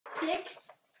six,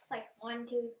 like 1,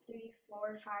 2, 3,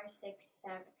 4, 5, 6,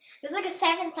 7. There's like a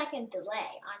 7 second delay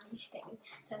on each thing.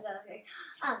 So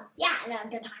yeah, and then I'm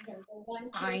gonna talk to them. One, two.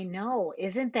 I know.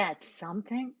 Isn't that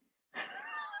something?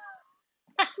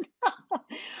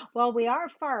 Well, we are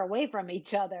far away from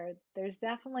each other. There's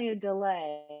definitely a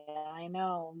delay. I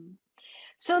know.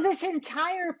 So this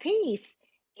entire piece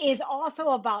is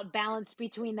also about balance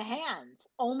between the hands.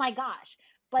 Oh my gosh.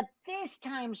 But this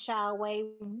time, Xiaowei,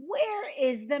 where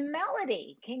is the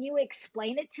melody? Can you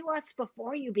explain it to us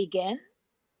before you begin?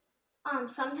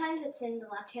 Sometimes it's in the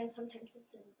left hand, sometimes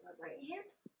it's in the right hand.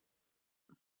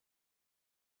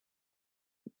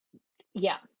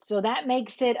 Yeah, so that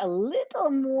makes it a little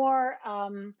more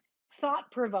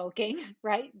thought-provoking,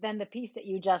 right, than the piece that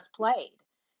you just played.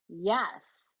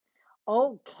 Yes.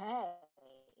 Okay.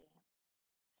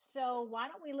 So why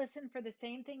don't we listen for the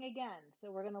same thing again?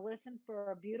 So we're going to listen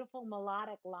for a beautiful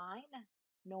melodic line,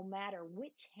 no matter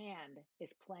which hand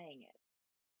is playing it.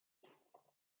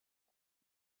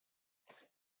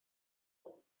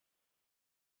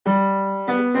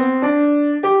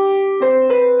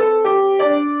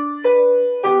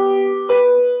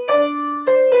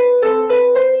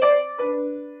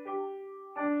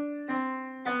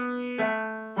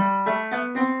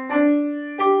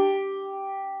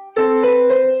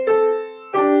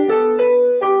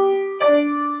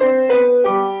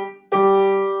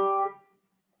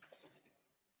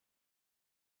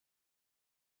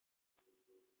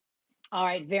 All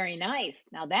right, very nice.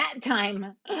 Now that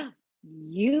time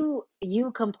you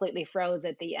completely froze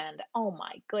at the end. Oh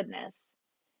my goodness.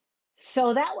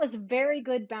 So that was very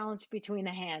good balance between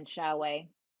the hands, Xiaowei.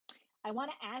 I want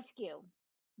to ask you,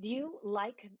 do you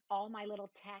like all my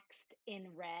little text in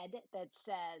red that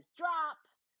says drop,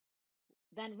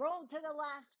 then roll to the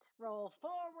left, roll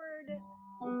forward?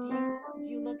 Do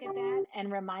you look at that and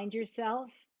remind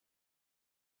yourself?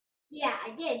 Yeah, I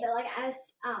did, but like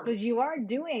Because you are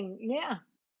doing, yeah,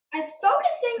 I was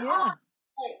focusing on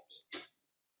yeah,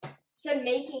 like so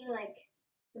making like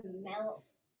the mel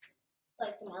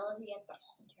like the melody of the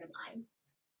entire line.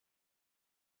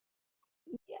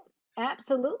 yeah.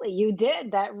 Absolutely. You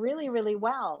did that really, really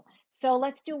well. So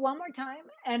let's do one more time.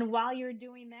 And while you're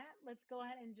doing that, let's go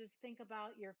ahead and just think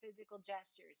about your physical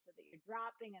gestures so that you're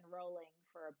dropping and rolling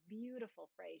for a beautiful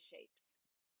phrase shapes.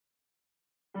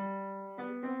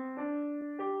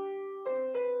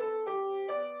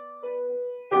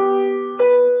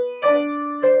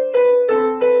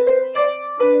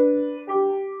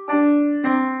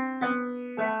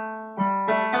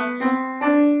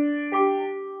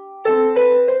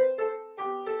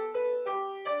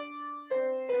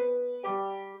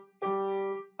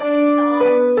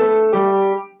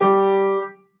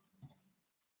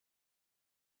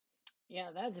 Yeah,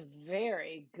 that's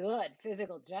very good.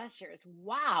 Physical gestures.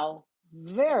 Wow.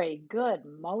 Very good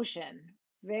motion.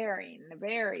 Very,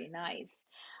 very nice.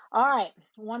 All right.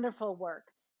 Wonderful work.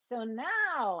 So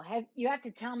now have you have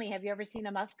to tell me, have you ever seen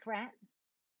a muskrat?